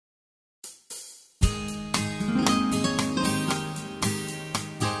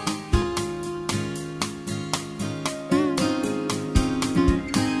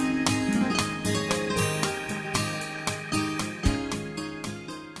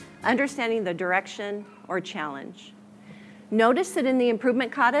understanding the direction or challenge. Notice that in the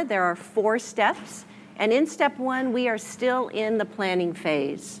improvement kata, there are 4 steps, and in step 1, we are still in the planning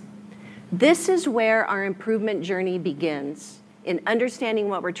phase. This is where our improvement journey begins, in understanding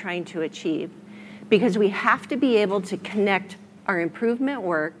what we're trying to achieve, because we have to be able to connect our improvement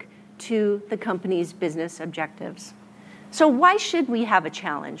work to the company's business objectives. So why should we have a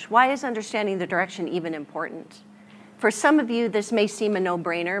challenge? Why is understanding the direction even important? For some of you, this may seem a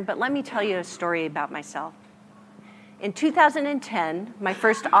no-brainer, but let me tell you a story about myself. In 2010, my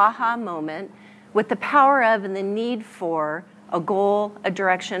first aha moment with the power of and the need for a goal, a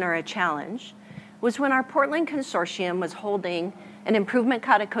direction, or a challenge was when our Portland consortium was holding an improvement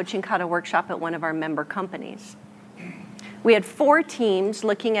kata, coaching kata workshop at one of our member companies. We had 4 teams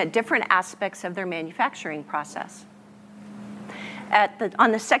looking at different aspects of their manufacturing process.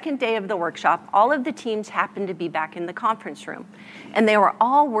 On the second day of the workshop, all of the teams happened to be back in the conference room, and they were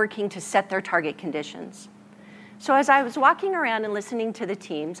all working to set their target conditions. So as I was walking around and listening to the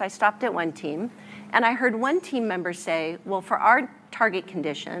teams, I stopped at one team, and I heard one team member say, well, for our target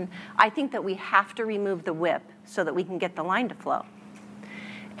condition, I think that we have to remove the whip so that we can get the line to flow.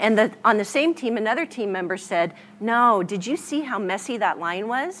 And on the same team, another team member said, no, did you see how messy that line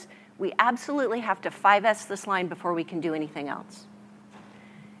was? We absolutely have to 5S this line before we can do anything else.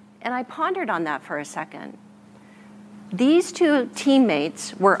 And I pondered on that for a second. These 2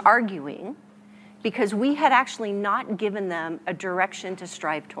 teammates were arguing because we had actually not given them a direction to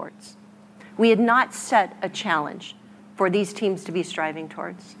strive towards. We had not set a challenge for these teams to be striving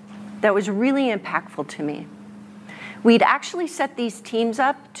towards. That was really impactful to me. We'd actually set these teams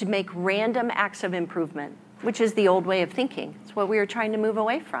up to make random acts of improvement, which is the old way of thinking. It's what we were trying to move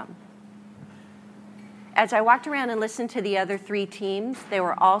away from. As I walked around and listened to the other 3 teams, they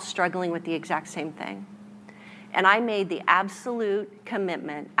were all struggling with the exact same thing. And I made the absolute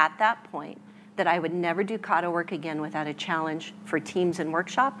commitment at that point that I would never do kata work again without a challenge for teams and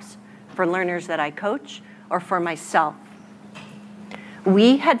workshops, for learners that I coach, or for myself.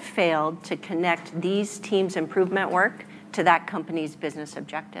 We had failed to connect these teams' improvement work to that company's business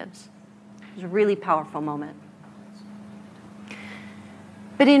objectives. It was a really powerful moment.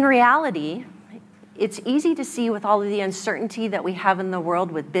 But in reality, it's easy to see with all of the uncertainty that we have in the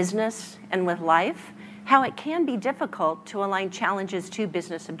world with business and with life, how it can be difficult to align challenges to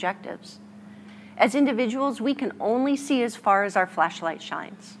business objectives. As individuals, we can only see as far as our flashlight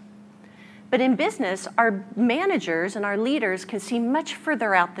shines. But in business, our managers and our leaders can see much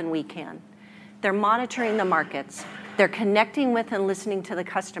further out than we can. They're monitoring the markets, they're connecting with and listening to the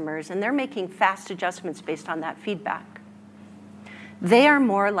customers, and they're making fast adjustments based on that feedback. They are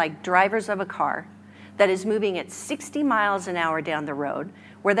more like drivers of a car that is moving at 60 miles an hour down the road,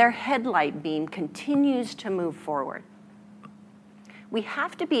 where their headlight beam continues to move forward. We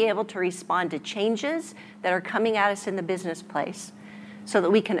have to be able to respond to changes that are coming at us in the business place so that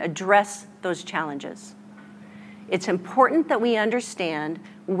we can address those challenges. It's important that we understand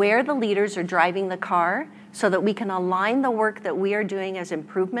where the leaders are driving the car so that we can align the work that we are doing as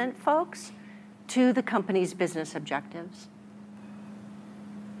improvement folks to the company's business objectives.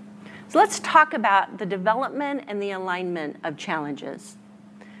 So let's talk about the development and the alignment of challenges.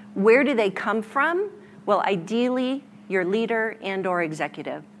 Where do they come from? Well, ideally, your leader and/or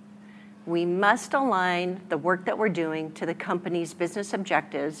executive. We must align the work that we're doing to the company's business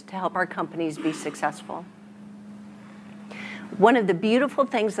objectives to help our companies be successful. One of the beautiful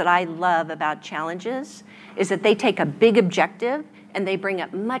things that I love about challenges is that they take a big objective and they bring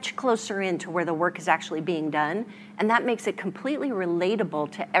it much closer in to where the work is actually being done, and that makes it completely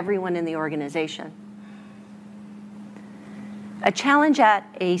relatable to everyone in the organization. A challenge at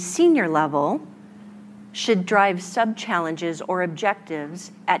a senior level should drive sub-challenges or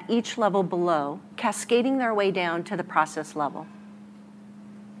objectives at each level below, cascading their way down to the process level.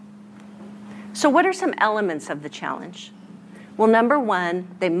 So what are some elements of the challenge? Well, number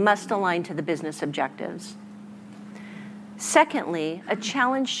one, they must align to the business objectives. Secondly, a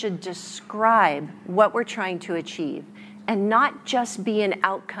challenge should describe what we're trying to achieve and not just be an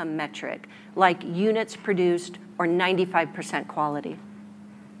outcome metric like units produced or 95% quality.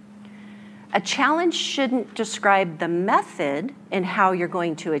 A challenge shouldn't describe the method and how you're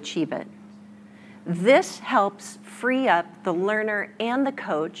going to achieve it. This helps free up the learner and the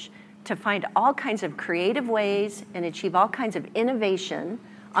coach to find all kinds of creative ways and achieve all kinds of innovation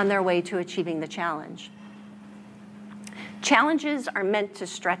on their way to achieving the challenge. Challenges are meant to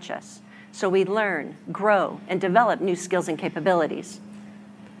stretch us, so we learn, grow, and develop new skills and capabilities.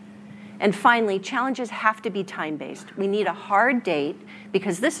 And finally, challenges have to be time-based. We need a hard date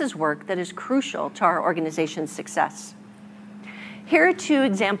because this is work that is crucial to our organization's success. Here are two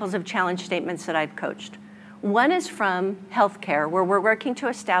examples of challenge statements that I've coached. One is from healthcare, where we're working to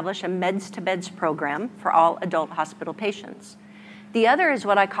establish a meds-to-beds program for all adult hospital patients. The other is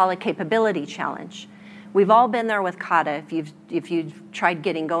what I call a capability challenge. We've all been there with Kata if you've tried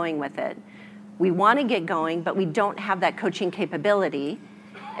getting going with it. We want to get going, but we don't have that coaching capability.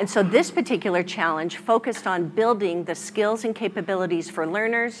 And so this particular challenge focused on building the skills and capabilities for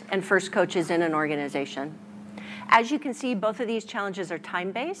learners and first coaches in an organization. As you can see, both of these challenges are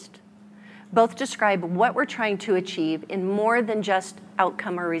time-based. Both describe what we're trying to achieve in more than just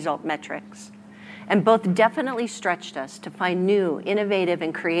outcome or result metrics. And both definitely stretched us to find new, innovative,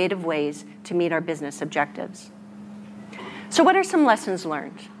 and creative ways to meet our business objectives. So what are some lessons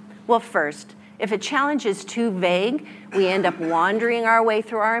learned? Well, first, if a challenge is too vague, we end up wandering our way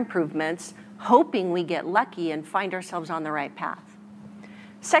through our improvements, hoping we get lucky and find ourselves on the right path.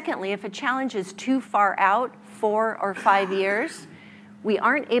 Secondly, if a challenge is too far out, 4 or 5 years, we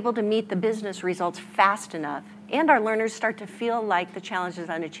aren't able to meet the business results fast enough, and our learners start to feel like the challenge is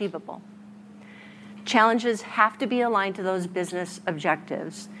unachievable. Challenges have to be aligned to those business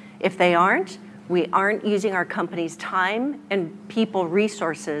objectives. If they aren't, we aren't using our company's time and people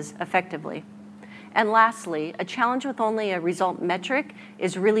resources effectively. And lastly, a challenge with only a result metric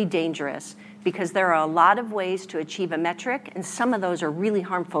is really dangerous because there are a lot of ways to achieve a metric, and some of those are really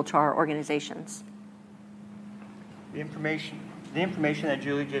harmful to our organizations. The information that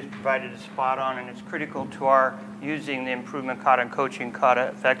Julie just provided is spot on, and it's critical to our using the improvement Kata and coaching Kata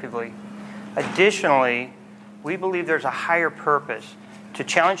effectively. Additionally, we believe there's a higher purpose to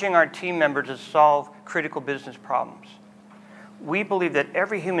challenging our team members to solve critical business problems. We believe that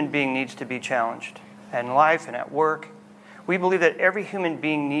every human being needs to be challenged in life and at work. We believe that every human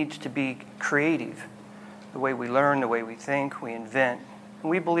being needs to be creative. The way we learn, the way we think, we invent. And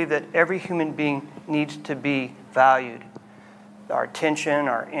we believe that every human being needs to be valued. Our attention,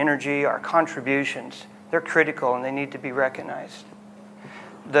 our energy, our contributions, they're critical and they need to be recognized.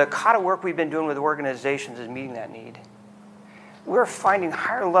 The Kata work we've been doing with organizations is meeting that need. We're finding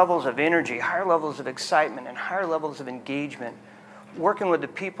higher levels of energy, higher levels of excitement, and higher levels of engagement working with the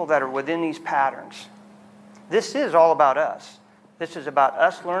people that are within these patterns. This is all about us. This is about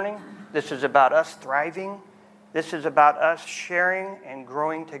us learning. This is about us thriving. This is about us sharing and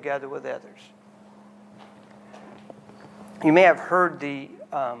growing together with others. You may have heard the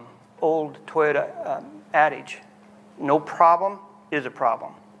old Toyota adage, no problem is a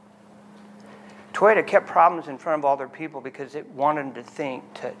problem. Toyota kept problems in front of all their people because it wanted them to think,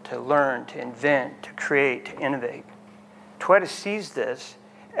 to learn, to invent, to create, to innovate. Toyota sees this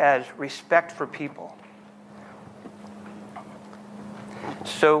as respect for people.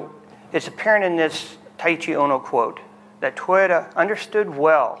 So it's apparent in this Taiichi Ohno quote that Toyota understood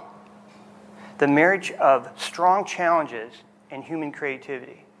well the marriage of strong challenges and human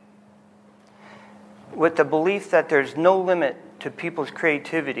creativity. With the belief that there's no limit to people's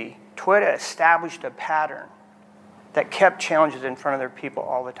creativity, Toyota established a pattern that kept challenges in front of their people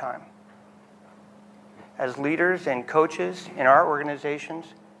all the time. As leaders and coaches in our organizations,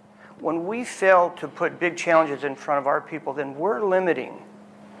 when we fail to put big challenges in front of our people, then we're limiting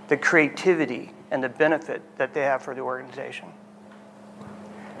the creativity and the benefit that they have for the organization.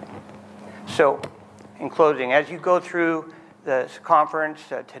 So, in closing, as you go through this conference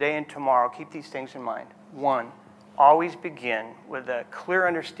today and tomorrow, keep these things in mind. 1, always begin with a clear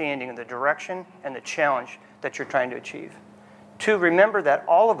understanding of the direction and the challenge that you're trying to achieve. 2, remember that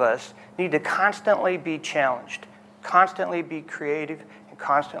all of us need to constantly be challenged, constantly be creative, and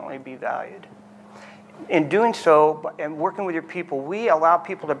constantly be valued. In doing so, and working with your people, we allow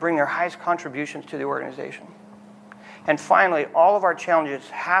people to bring their highest contributions to the organization. And finally, all of our challenges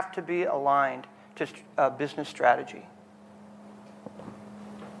have to be aligned to business strategy.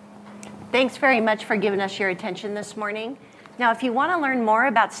 Thanks very much for giving us your attention this morning. Now, if you want to learn more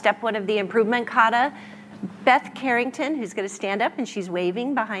about step 1 of the improvement Kata, Beth Carrington, who's going to stand up, and she's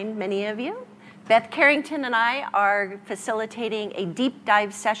waving behind many of you. Beth Carrington and I are facilitating a deep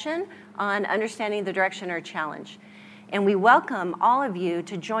dive session on understanding the direction or challenge. And we welcome all of you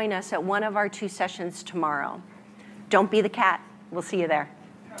to join us at one of our 2 sessions tomorrow. Don't be the cat. We'll see you there.